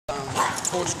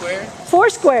Four square. Four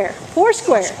square. Four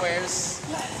square. Squares.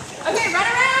 Okay, run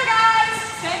around, guys.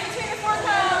 Stay between the 4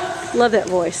 cones. Love that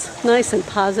voice. Nice and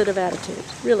positive attitude.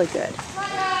 Really good. Come on,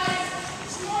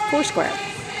 guys. Four square.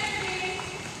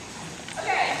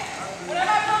 Okay.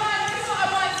 Whenever I blow my whistle, I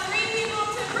want 3 people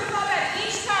to group up at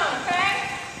each cone, okay?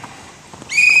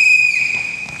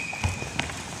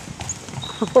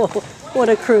 Oh, what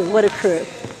a crew. What a crew.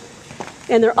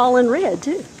 And they're all in red,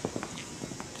 too.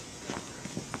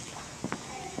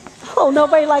 Oh,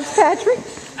 nobody likes Patrick?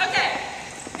 Okay.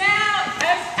 Now,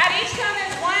 at each cone,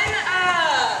 there's one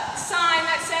sign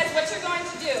that says what you're going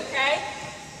to do, okay?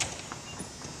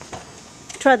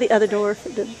 Try the other door.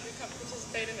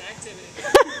 Participate in the activity.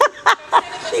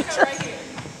 Let's go right here.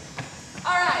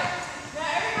 All right. Now,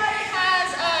 everybody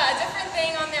has a different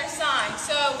thing on their sign.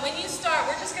 So, when you start,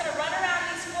 we're just going to run around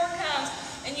these 4 cones,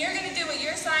 and you're going to do what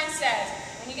your sign says.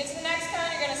 When you get to the next cone,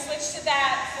 you're going to switch to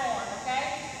that form,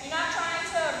 okay? You're not trying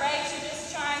to race, you're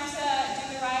just trying to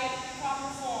do the right, proper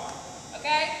form.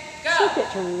 Okay? Go!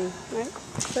 Circuit training, right?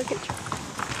 Circuit training.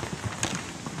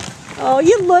 Oh,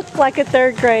 you look like a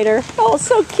 3rd grader. Oh,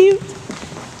 so cute.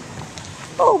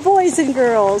 Oh, boys and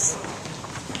girls.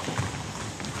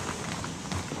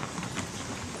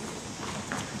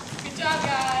 Good job,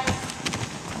 guys.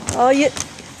 Oh, you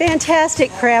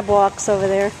fantastic crab walks over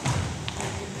there.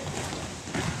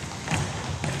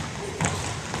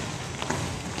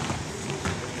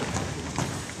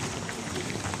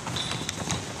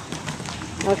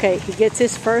 Okay, he gets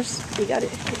his first. He got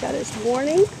his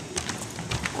warning.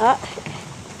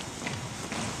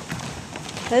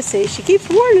 Let's see. She keeps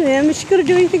warning him. Is she going to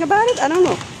do anything about it? I don't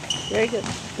know. Very good.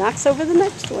 Knocks over the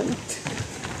next one.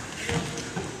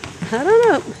 I don't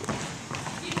know.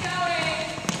 Keep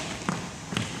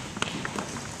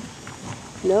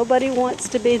going. Nobody wants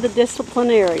to be the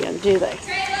disciplinarian, do they?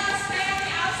 Stay on the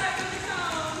outside of the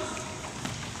cones.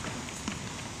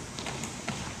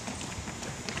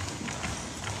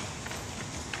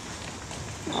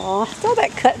 Oh, I saw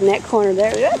that cut in that corner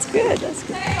there. That's good. That's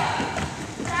good.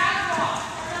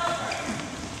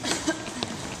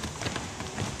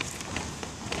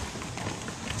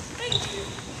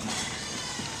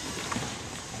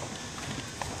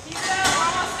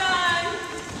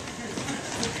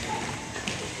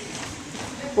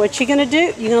 What you gonna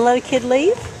do? You gonna let a kid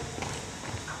leave?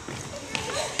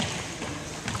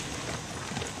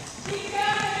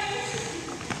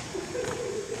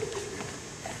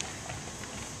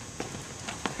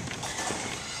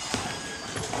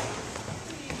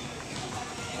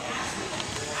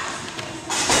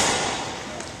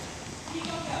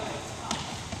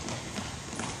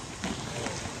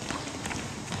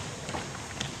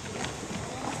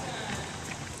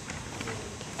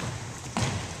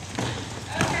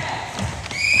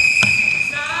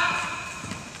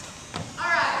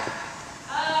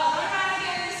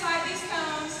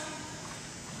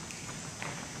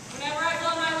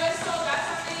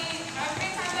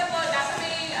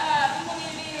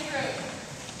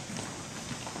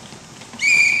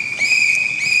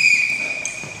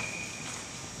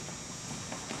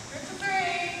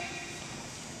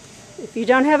 If you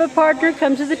don't have a partner,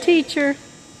 come to the teacher.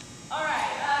 All right.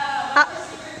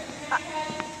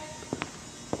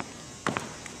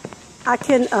 I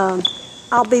can.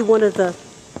 I'll be one of the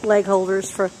leg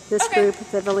holders for this group if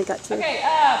they've only got 2. Okay.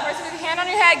 Person with your hand on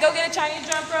your head, go get a Chinese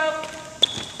jump rope.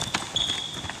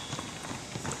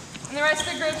 And the rest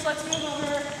of the groups, let's move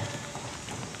over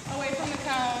away from the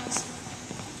cones.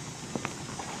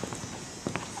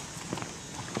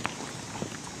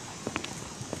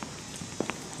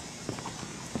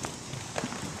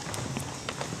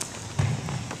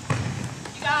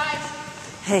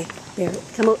 Hey, Barrett,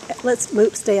 come on. Let's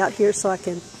move. Stay out here so I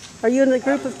can. Are you in the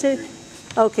group of 2?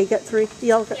 Okay, got 3.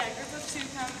 Y'all got. Yeah, group of 2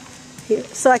 come Here,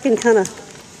 so I can kind of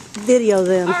video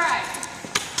them. All right.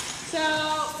 So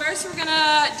first we're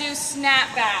gonna do sailboats.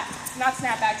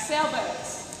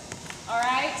 All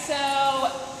right. So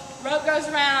rope goes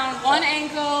around one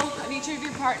ankle of each of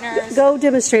your partners. Go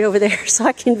demonstrate over there so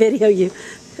I can video you.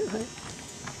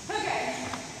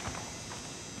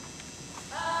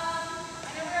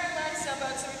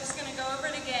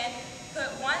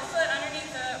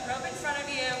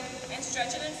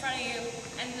 Stretch it in front of you,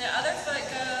 and the other foot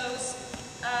goes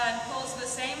and pulls the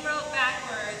same rope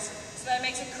backwards, so that it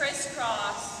makes a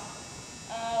crisscross,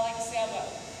 like a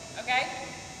sailboat. Okay?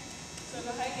 So go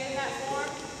ahead and get in that form.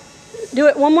 Do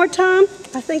it one more time.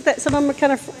 I think that some of them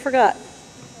kind of forgot.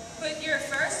 Put your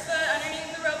first foot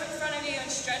underneath the rope in front of you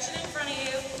and stretch it in front of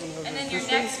you, and then your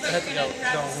next foot you're going to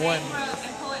grab the same rope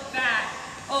and pull it back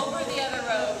over the other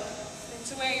rope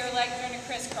to where your legs are in a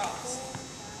crisscross.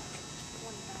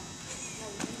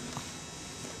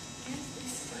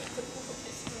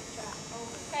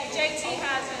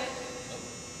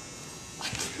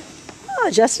 Oh,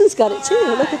 Justin's got it too. All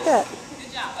right. Look at that.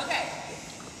 Good job. Okay.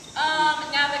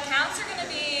 Now the counts are going to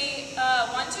be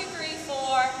 1, 2, 3,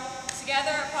 4,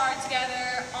 together, apart,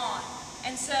 together, on.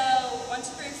 And so 1, 2,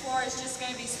 3, 4 is just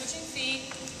going to be switching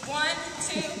feet. 1,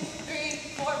 2, 3,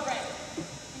 4, break.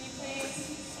 Can you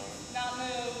please not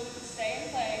move? Stay in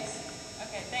place.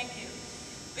 Okay, thank you.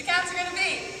 The counts are going to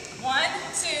be 1,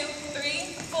 2,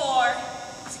 3, 4,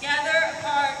 together,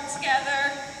 apart,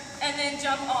 together, and then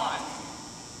jump on.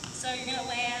 So you're going to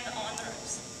land on the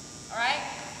ropes. All right?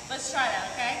 Let's try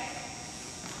that, okay?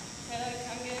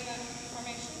 Come get in the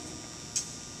formation.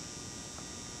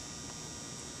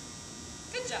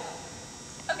 Good job.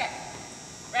 Okay.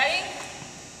 Ready?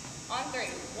 On 3. 1,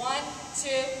 2,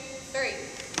 3.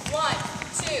 1,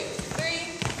 2,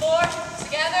 3, 4.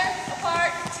 Together,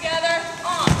 apart, together,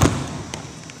 on.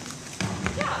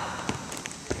 Good job.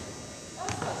 That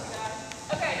was close, you guys.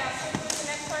 Okay, now switch with the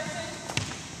next person.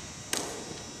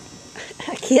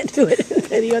 I can't do it and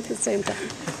video at the same time.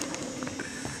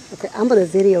 Okay, I'm going to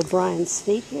video Brian's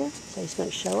feet here. So he's going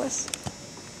to show us.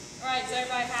 All right, does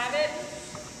everybody have it?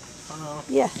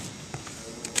 Yeah.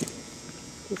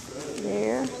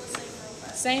 There.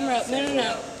 Same rope.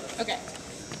 No. Okay.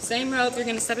 Same rope. You're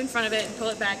going to step in front of it and pull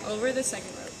it back over the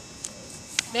second rope.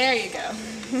 There you go.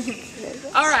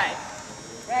 All right.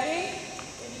 Ready?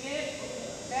 Did you get it?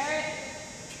 Bear it.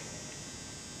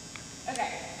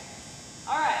 Okay.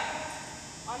 All right.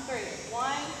 On 3.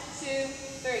 1, 2,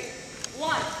 3.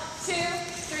 1, 2, 3,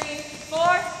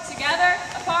 4. Together,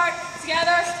 apart,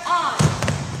 together, on.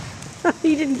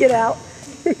 He didn't get out.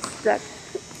 He's stuck.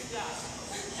 Good job.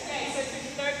 Okay, so for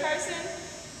the third person.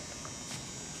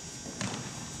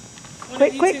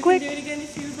 Quick. Do it again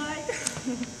if you would like.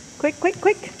 Quick.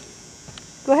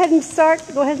 Go ahead and start.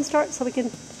 So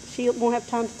she won't have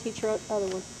time to teach her other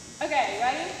one. Okay,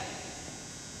 ready?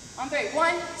 On 3.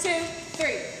 1, 2,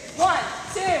 3. 1,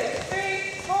 2,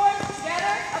 3, 4.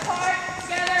 Together, apart,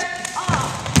 together, on.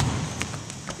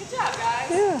 Good job, guys.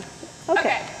 Yeah.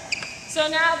 Okay. So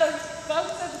now the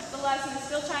focus of the lesson is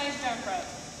still Chinese jump rope.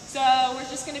 So we're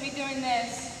just going to be doing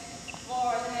this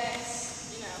for the next,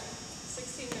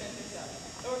 16 minutes or so.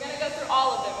 But we're going to go through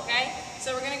all of them, okay?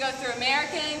 So we're going to go through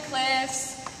American,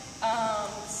 cliffs,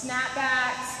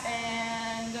 snapbacks,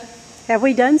 and... Have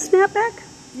we done snapback?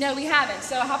 No, we haven't.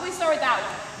 So how about we start with that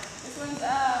one? This one's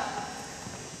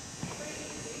pretty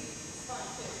easy. It's fun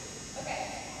too.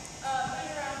 Okay. Turn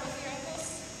around with your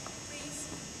ankles, please.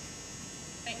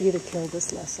 Thank you. You'd have killed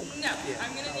this lesson. No,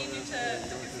 I'm going to need you to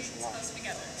put your feet close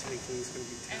together.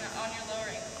 And on your lower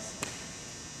ankles.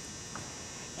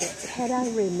 Had I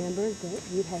remembered that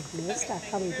you had missed, I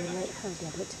probably would let her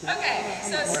get it to me. Okay,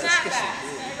 so snapback.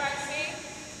 Can everybody see?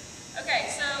 Okay,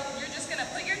 so you're just going to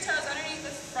put your toes underneath the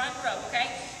front rope,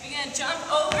 okay? You're going to jump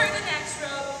over the next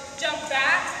rope, jump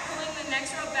back, pulling the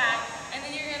next rope back, and then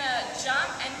you're going to jump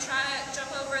and try to jump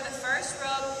over the first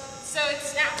rope so it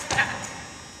snaps back.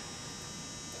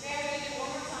 Okay, I'm going to do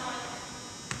one more time.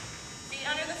 Feet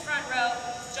under the front rope,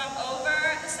 jump over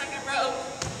the second rope,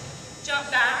 jump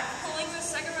back, pulling the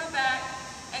second rope back,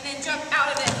 and then jump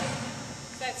out of it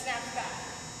so it snaps back.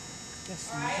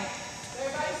 Alright? So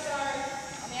everybody start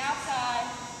on the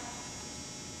outside.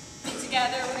 Feet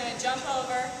together, we're going to jump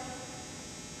over.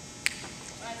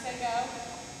 When I say go,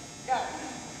 go.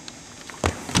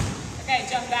 Okay,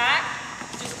 jump back,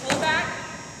 just pull it back,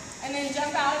 and then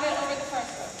jump out of it over the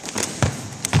first rope.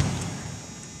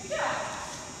 Good job.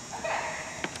 Okay.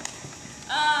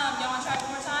 You want to try it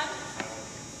one more time?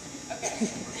 Okay.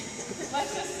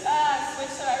 Let's just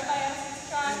switch so everybody else gets to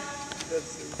try.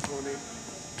 That's so funny.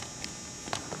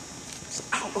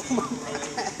 Oh my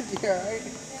God, you alright?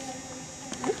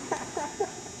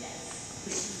 Yes.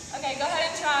 Okay, go ahead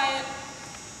and try it.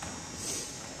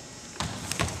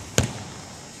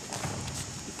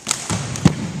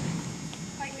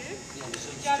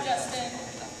 Good job, Justin.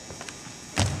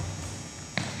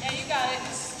 Yeah, you got it.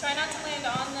 Just try not to land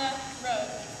on the road.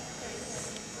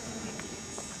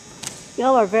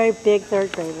 Y'all are very big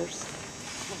third graders.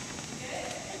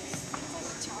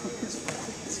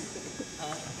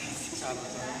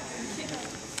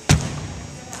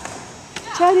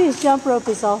 Chinese jump rope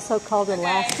is also called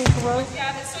elastic rope.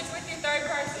 Yeah, but switch with your third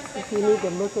person. If you need to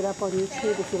look it up on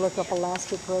YouTube, if you look up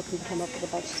elastic rope, you can come up with a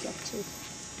bunch of stuff too.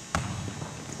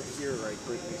 You're right,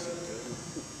 Brittany's so good.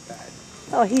 Bad.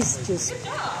 Oh, he's just, Good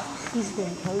job. he's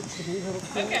been coaching these little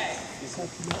kids. Okay. He's like,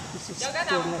 he's just Y'all got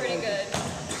that doing one it pretty over. good.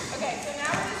 Okay, so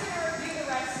now we're just going to review the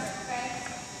rest of them, okay?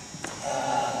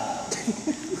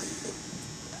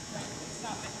 It's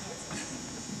not making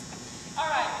noise. All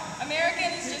right,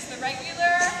 American is just the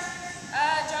regular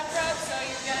jump rope, so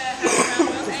you're going to have around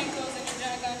both ankles and you're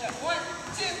going to jump 1,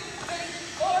 2, 3,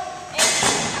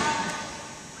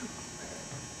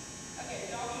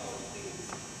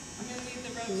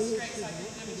 straight so I can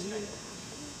demonstrate.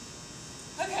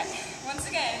 Okay, once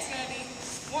again, it's going to be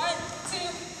 1, 2,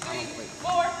 3,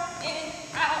 4, in,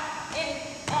 out, in,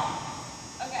 on.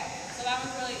 Okay, so that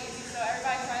one's really easy. So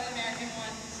everybody try the American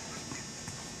one.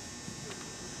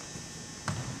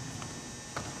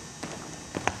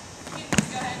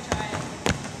 Go ahead and try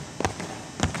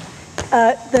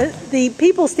it. The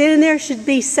people standing there should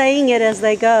be saying it as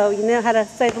they go. You know how to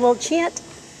say the little chant?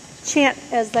 Chant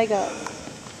as they go.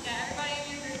 Yeah, everybody in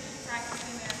your group is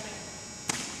practicing American.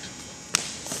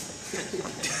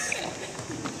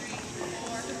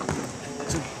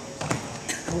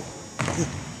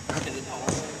 3,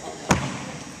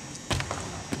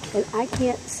 4. And I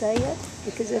can't say it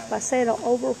because if I say it, I'll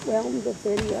overwhelm the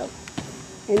video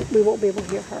and we won't be able to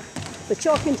hear her. But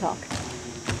y'all can talk.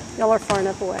 Y'all are far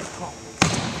enough away.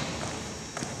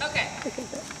 Okay. Okay,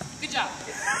 good. Good job.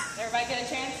 Everybody get a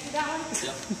chance to do that one?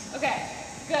 Yep. Okay,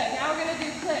 good. Now we're going to do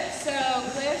cliffs. So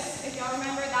cliffs, if y'all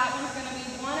remember, that one's going to be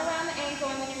one around the ankle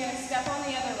and then you're going to step on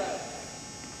the other rope.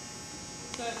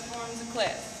 So it forms a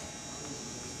cliff.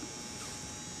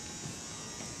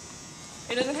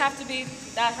 It doesn't have to be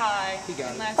that high. He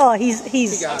got it. Oh, he's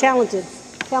talented.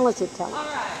 Talented. All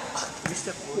right. You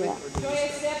step on it, or do you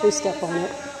Joya, We step on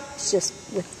it. It's just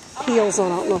with heels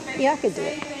on. I don't know. Yeah, I could do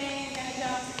it. Same thing. You're going to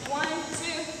jump 1, 2,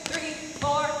 3,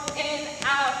 4, in,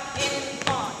 out, in,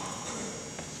 on.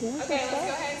 Okay, let's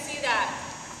go ahead and see that.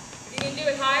 You can do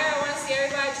it higher. I want to see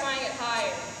everybody trying it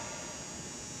higher.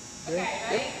 Okay,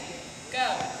 ready? Go.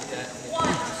 1,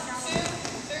 2,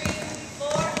 3, 4,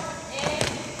 in,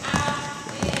 out,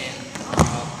 in,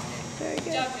 on. Very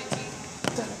good. Jump, JT.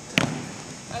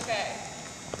 Okay.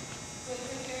 Put it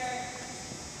here.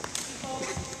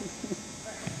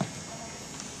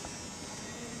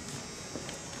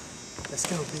 Let's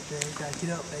go, big man. You gotta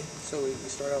get up, baby. So we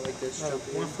start out like this, jump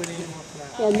in. 1 foot in, 1 foot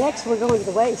out. Yeah, next we're going to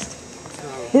the waist.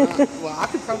 Well, I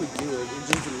could probably do it. It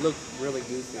just would look really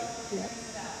goofy. Yeah.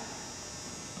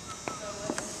 So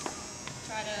let's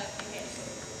try to behave.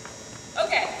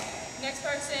 Okay, next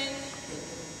person.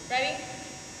 Ready?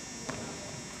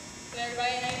 Did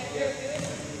everybody in any group do it?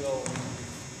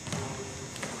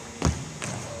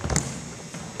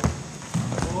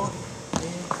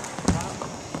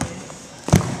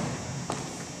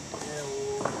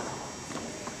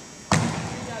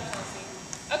 Good job, Chelsea.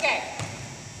 Okay.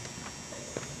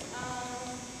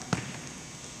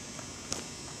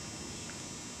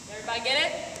 Did everybody get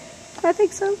it? I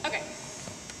think so. Okay.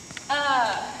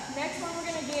 Next one we're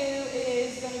going to do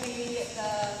is going to be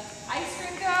the ice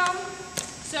cream cone.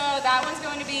 So that one's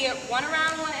going to be 1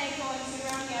 around one ankle and 2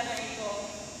 around the other ankle.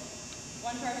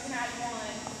 One person has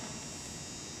one.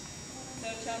 So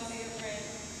Chelsea is ready.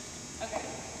 Okay.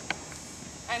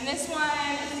 And this one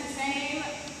is the same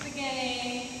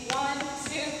beginning. 1,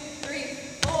 2, 3,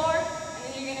 4.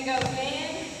 And then you're going to go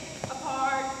in,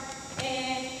 apart,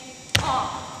 in,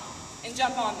 on. And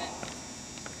jump on them.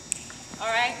 All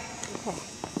right? Okay.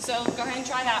 So go ahead and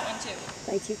try that one too.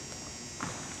 Thank you.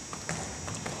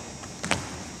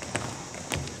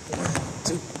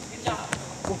 Good job.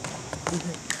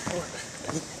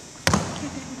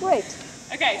 Great.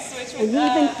 Okay, switch with And you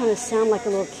even kind of sound like a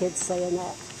little kid saying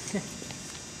that.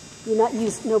 You're not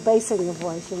used, no bass in your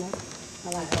voice, you know. I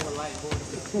like that. Have a light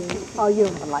voice. Oh, you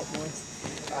have a light voice.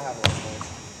 I have a voice.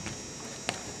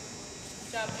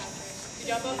 Good job, Patrick. Did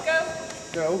y'all both go?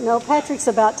 No. No, Patrick's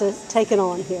about to take it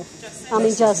on here.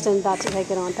 Justin about to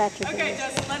take it on. Patrick. Okay,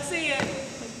 Justin, let's see it.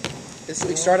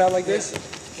 You start out like this?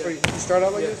 Or you start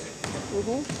out like this?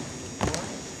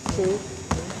 2,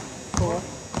 4,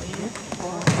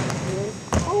 5,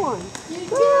 on.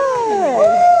 Good.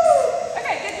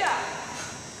 Okay, good job.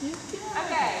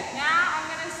 Okay, now I'm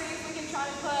going to see if we can try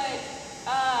to put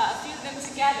a few of them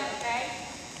together, okay?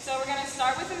 So we're going to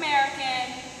start with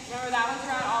American. Remember, that one's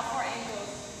around all 4 ankles.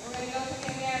 We're going to go for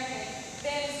the American.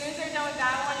 Then as soon as they're done with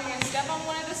that one, you're going to step on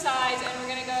one of the sides and we're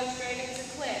going to go straight into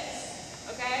cliffs,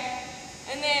 okay?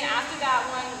 And then after that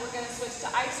one, we're going to switch to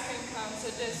ice cream cone. So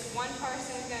just one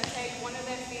person is going to take one of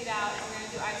their feet out and we're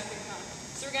going to do ice cream cone.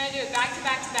 So we're going to do it back to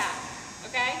back to back,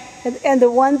 okay? And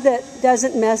the one that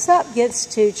doesn't mess up gets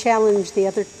to challenge the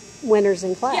other winners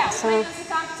in class. Yeah, Huh? it's a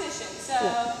competition. So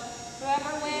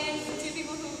whoever wins, the 2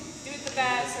 people who do it the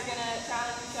best are going to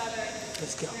challenge each other.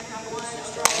 Let's go. We're going to have one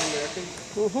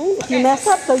overall. If you mess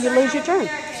up, though, you lose your turn.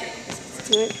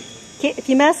 If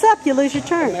you mess up, you lose your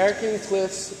turn. American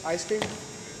Cliffs ice cream?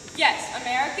 Yes,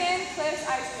 American Cliffs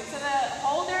ice cream. So the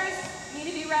holders need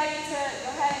to be ready to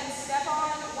go ahead and step on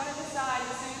one of the sides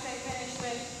as soon as they finish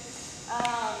with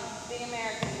the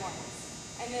American ones.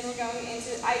 And then we're going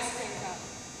into ice cream cone.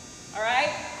 All right?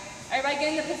 Everybody get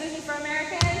in the position for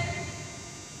American?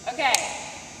 Okay.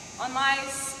 on my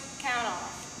count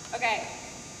off. Okay,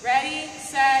 ready,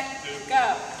 set,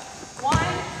 go. 1,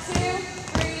 2,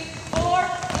 3, 4,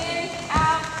 in,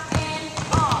 out, in,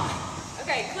 on.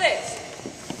 Okay, clicks.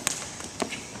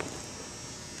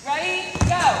 Ready,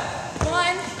 go.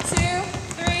 1, 2,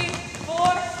 3, 4,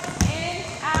 in,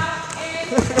 out, in,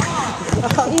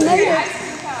 on. He made it. Ice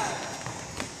cream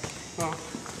cone.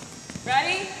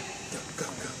 Ready?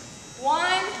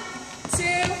 1, 2,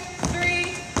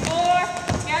 3, 4,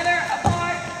 together,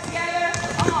 apart, together,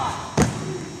 on.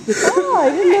 Oh, I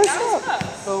didn't mess That was up.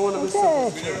 close. Oh, one of us. Okay.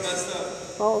 We never messed up.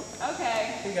 Oh, Okay.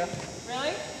 Here you go.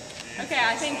 Really? Okay,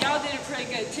 I think y'all did it pretty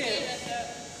good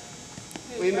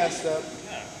too. We messed up.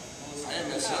 I didn't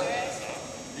mess up.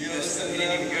 You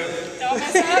didn't even go. Don't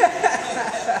mess up?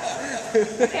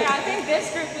 Okay, I think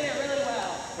this group did it really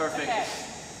well. Perfect. Okay.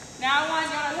 Now I want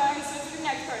you to go switch to the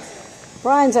next person.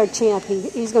 Brian's our champ.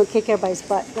 He's going to kick everybody's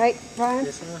butt, right, Brian?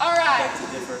 All right.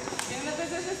 In the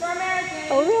position for American.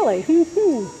 Oh, really?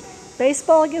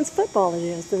 Baseball against football it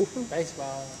is, then.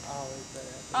 Baseball, always better.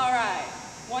 All right.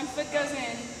 One foot goes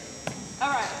in. All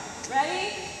right.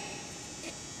 Ready?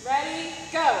 Ready?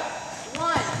 Go.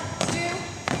 1, 2,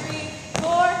 3,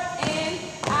 4, in,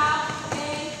 out,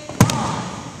 in, on.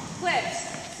 Flips.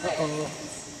 Uh-oh.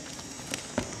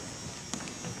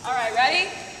 All right. Ready?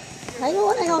 Hang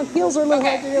on. Heels are a little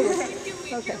hard to do.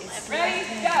 Okay. Ready?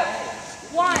 Go.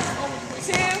 1,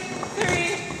 2,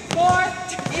 3, 4,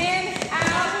 in,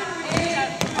 out, in,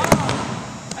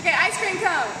 on. Okay, ice cream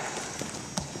cone.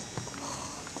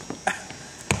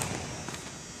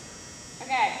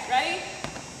 Okay, ready?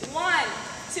 1,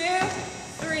 2,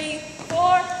 3,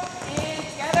 4, in,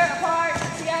 together, apart,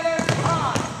 together,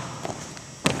 on.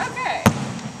 Okay.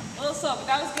 A little slow, but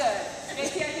that was good.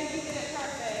 JT, I think you did it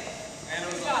perfect. And it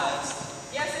was Good job.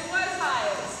 Yes, it was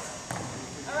highest.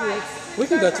 All right. We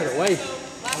can go to the waist.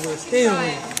 Last We're one, still-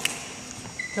 keep trying.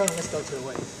 Tell them let's go to the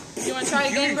waist. You want to try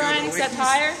it again, Brian, except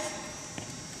higher?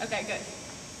 Okay, good.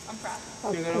 I'm proud.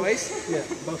 You go to the waist? Yeah,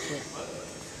 both ways.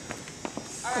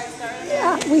 All right, start again.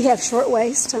 Yeah, we have short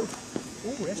waist. Ooh,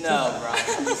 that's No,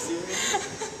 Brian.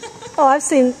 Oh, I've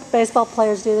seen baseball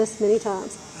players do this many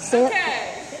times. Stand- Okay.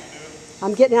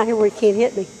 I'm getting out here where you can't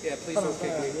hit me. Yeah, please don't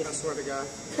kick me. I swear to God.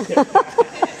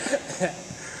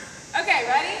 Okay,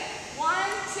 ready? 1,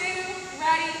 2,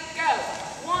 ready, go.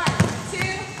 1,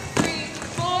 2, 3,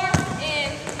 4,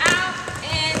 in, out,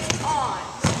 in, on.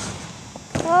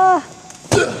 Ah,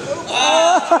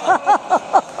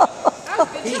 That was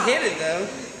good He job. hit it though.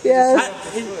 yes.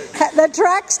 The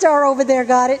track star over there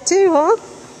got it too, huh?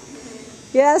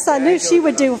 Yes, I knew she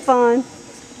would do fun.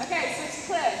 Okay, switch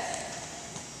clips.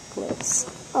 Clips.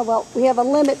 Oh, well, we have a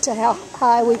limit to how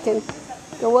high we can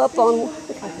go up on.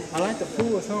 I like the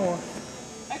pool or someone.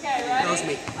 Okay, ready? That was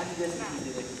me.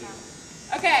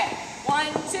 Okay, 1,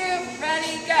 2,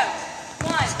 ready, go.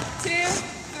 1, 2,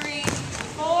 3,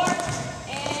 4,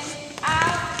 in,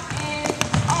 out, in,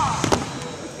 on.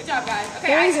 Good job, guys.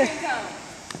 Okay, ice cream cone.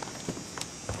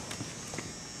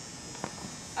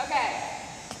 Okay,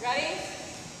 ready?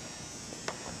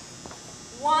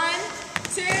 1,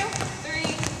 2,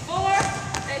 3, 4.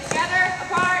 Stay together,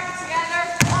 apart, together,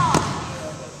 on.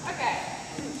 Okay.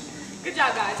 Good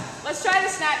job, guys. Let's try the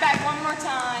snap back one more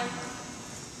time.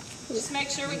 Just make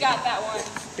sure we got that one.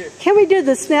 Can we do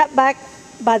the snap back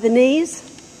by the knees?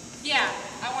 Yeah,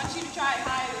 I want you to try it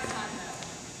higher this time, though.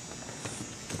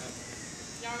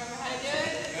 Y'all remember how to do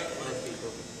it?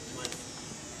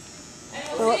 And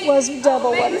Well, it see- was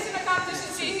double, We'll make wasn't this in a competition,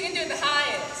 see who can do the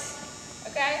highest.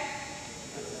 Okay?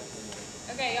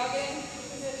 Okay, y'all get in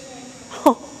position.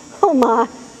 Oh my.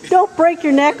 Don't break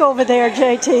your neck over there,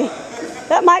 JT.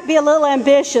 That might be a little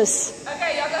ambitious.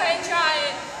 Okay, y'all go ahead and try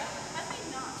it.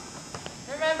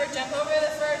 Remember, jump over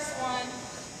the first one.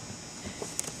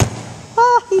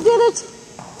 Ah, he did it.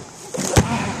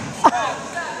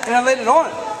 And I laid it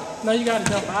on. No, you gotta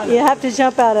jump out of You have to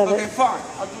jump out of Okay, it. fine.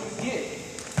 I'll do it again.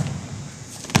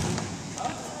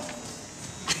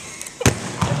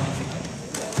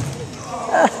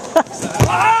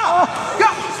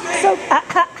 So,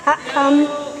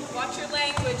 Watch your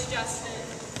language, Justin.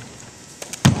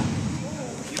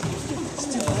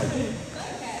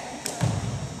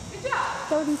 Good job.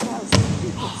 30,000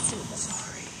 people.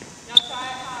 Now try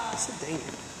it high.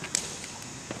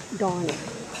 Darn it.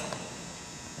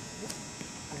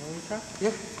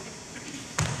 Yeah.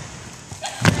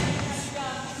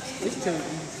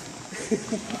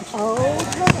 Oh,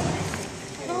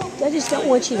 I just don't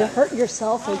want you to hurt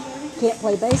yourself and can't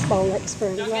play baseball next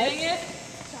spring, Y'all right? getting it?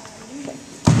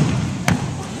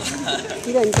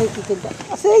 He doesn't think he could.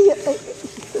 I feel you.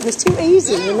 It was too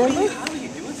easy, remember? How are you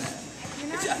doing that?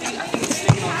 I think it's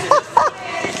sticking on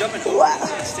jumping over,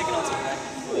 he's sticking onto the back.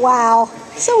 Wow,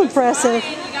 so impressive.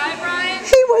 Brian, you got it, Brian?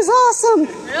 He was awesome.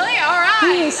 Really? All right.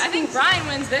 Yes. I think Brian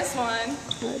wins this one.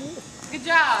 Good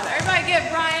job. Everybody give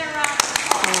Brian a round of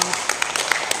applause.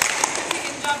 He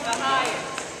can jump the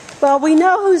highest. Well, we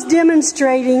know who's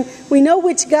demonstrating. We know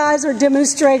which guys are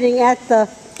demonstrating at the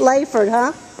Lafayette,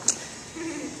 huh?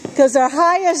 Because our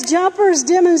highest jumpers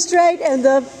demonstrate, and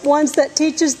the ones that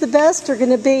teach us the best are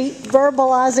going to be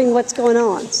verbalizing what's going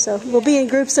on. So we'll be in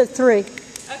groups of 3.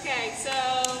 Okay, so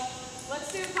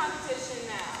let's do a competition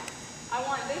now. I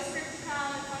want this group to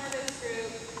come in front of this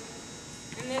group,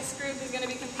 and this group is going to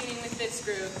be competing with this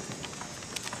group.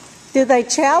 Do they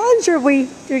challenge, or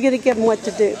you're going to give them what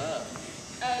to do?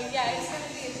 Yeah, it's going to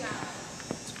be a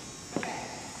challenge. Okay,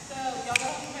 so y'all go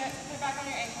put it back on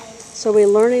your ankles. So we're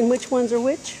learning which ones are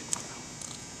which?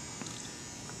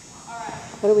 All right.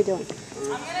 What are we doing? I'm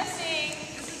going to sing.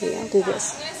 Yeah, I'll do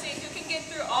this. I'm going to see who can get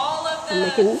through all of the I'm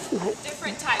making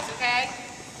different types, okay?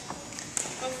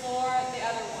 Before the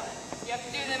other one. You have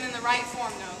to do them in the right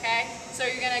form, though, okay? So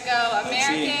you're going to go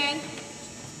American,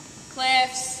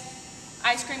 cliffs,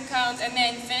 ice cream cones, and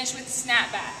then finish with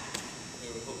snapback.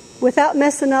 without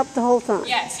messing up the whole thing.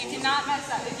 Yes, you cannot mess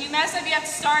up. If you mess up, you have to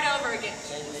start over again.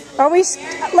 Are we?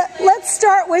 Let's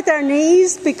start with our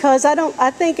knees, because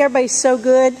I think everybody's so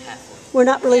good. We're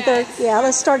not really there. Yeah,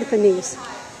 let's start at the knees.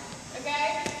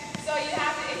 Okay? So you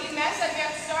have to, if you mess up, you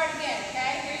have to start again.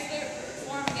 Okay? Here's the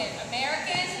form again.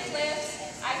 American, cliffs,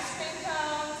 ice cream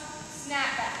cones,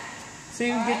 snapback. See,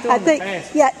 you can get through I them think,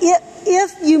 fast. yeah,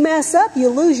 if you mess up, you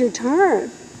lose your turn.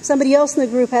 Somebody else in the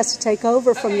group has to take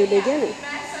over from the beginning.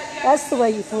 That's the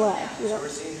way you play. You know? We're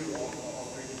seeing who all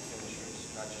 3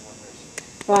 finishers, not just one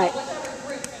person. Right. Whichever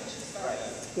group finishes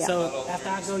first. Yeah. So after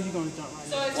I go, you're going to jump right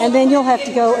now. And then you'll have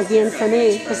to go again for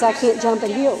me, because I can't jump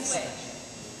in heels.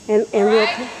 And we'll,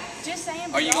 Just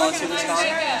saying. Are you going to this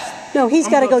time? no, he's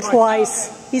got to go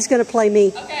twice. He's going to play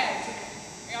me. Okay.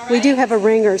 We do have a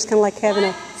ringer. It's kind of like having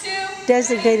a 1, 2,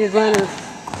 designated runner.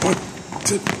 1,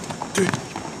 2, 3,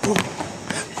 4.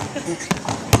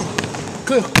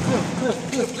 Cliff.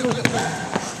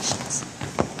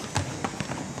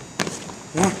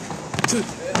 1, 2,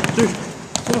 3,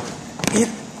 4. In,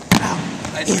 out.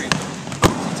 Ice cream.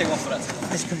 Take one foot out.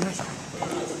 Ice cream, ice cream.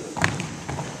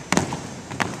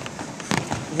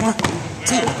 1,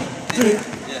 2, 3,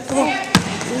 4.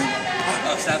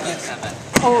 Oh, stop that, stop that.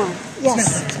 On. Yes.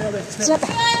 Snap back.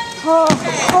 Oh,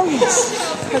 yes.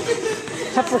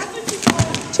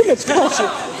 Too much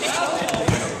pressure.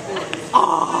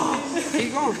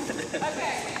 Keep going.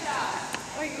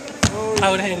 I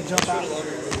would have had to jump out.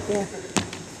 Yeah.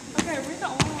 Okay, we're the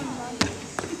only ones on.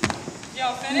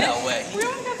 Y'all finished? No way. We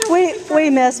only got the We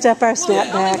messed up our Well, only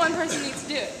snapback. one person needs to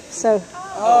do it. So,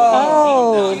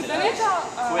 oh, Finish?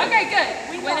 Okay,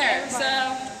 good. Winner.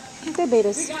 So, they beat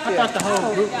us. I thought the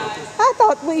whole group. I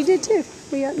thought we did too.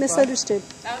 We misunderstood.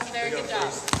 that was a very good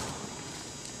job.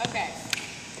 Okay.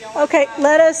 Y'all want Okay, to try?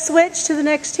 let us switch to the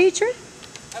next teacher.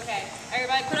 Okay.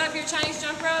 Everybody put up your Chinese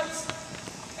jump ropes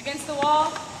against the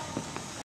wall.